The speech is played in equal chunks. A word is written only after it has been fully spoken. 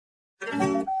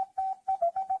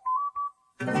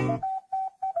I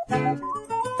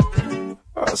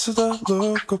see that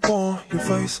look upon your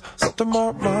face, something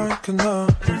my mind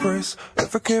cannot erase.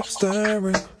 If I keep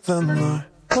staring, then I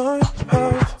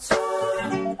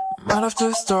might have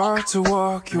to start to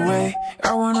walk your way.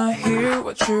 I wanna hear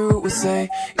what you would say.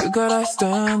 You got high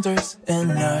standards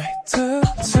and I do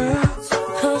too.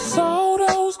 Cause all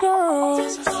those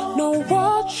girls know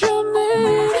what you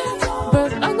need,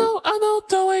 but I know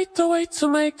the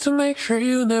way to make sure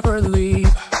you never leave.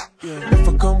 If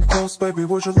I come close, baby,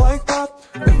 would you like that?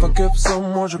 If I give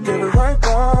some, would you give it right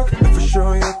back? If I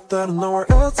show you that I know where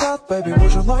it's at, baby,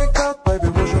 would you like that? Baby,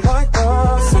 would you like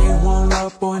that? Say you want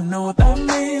love, boy, I know what that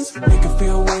means. Make it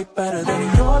feel way better than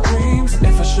in your dreams.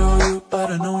 If I show you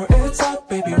that I know where it's at,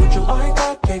 baby, would you like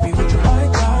that? Baby, would you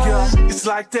like that? Yeah, it's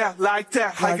like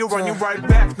that, how you running right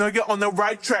back? Now you're on the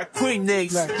right track, Queen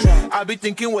Nace. I be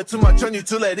thinking way too much, I need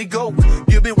to let it go.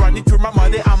 You be running through my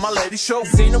mind, I'ma let it show.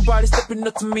 See nobody stepping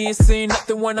up to me and saying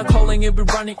nothing when I'm calling. You be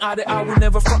running out of I will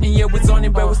never frontin', yeah, it's on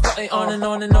it, but we're starting on and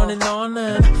on and on and on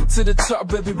and to the top,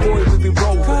 baby boy, we be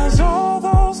rolling. Cause all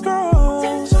those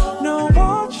girls know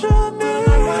what you need.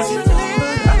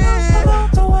 I know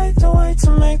the way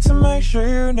to make sure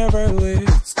you never leave.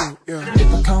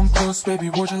 If I come close, baby,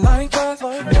 would you like that?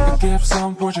 If I give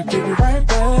some, would you give it right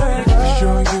back? If I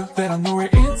show you that I know where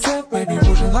it's at, baby,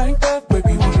 would you like that?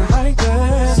 Baby, would you like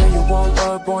that? Say you want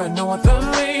love, boy, I know what that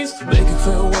means. Make it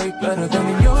feel way better than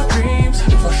in your dreams.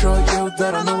 If I show you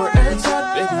that I know where it's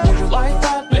at, baby, would you like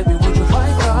that? Baby, would you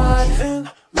like that? In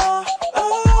my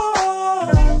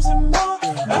arms, in my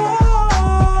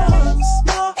arms,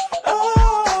 my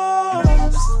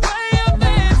arms. Where you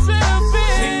meant to be.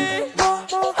 In my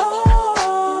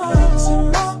arms, in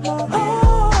my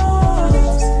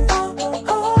arms, my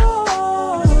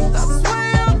arms. That's where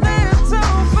you meant to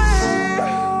be.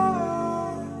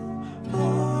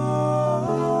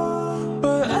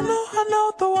 But I know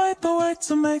the way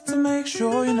to make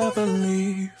sure you never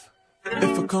leave.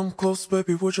 If I come close,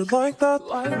 baby, would you like that?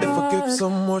 If I give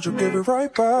some, would you give it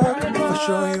right back? If I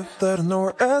show you that I know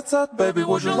where it's at, baby,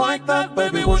 would you like that?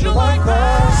 Baby, would you like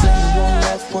that? Say you want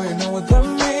love, boy, you know what that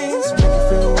means. Make you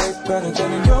feel way better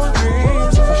than in your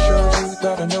dreams. If I show you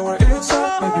that I know where it's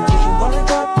at, baby, would you like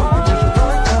that? Baby, would you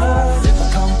like that? If I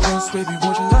come close, baby,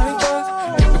 would you like that?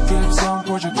 If I give some,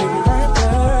 would you give it right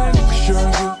back? If I show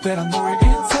you that I know where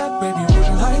it's at, baby, would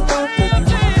you like that? Baby,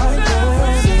 would you like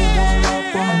that? Say you want love,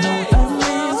 boy, I know what that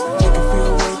means. Make you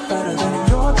feel way better than in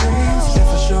your dreams. If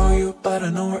I show you that I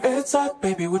know where it's at,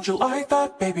 baby, would you like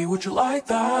that? Baby, would you like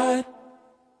that?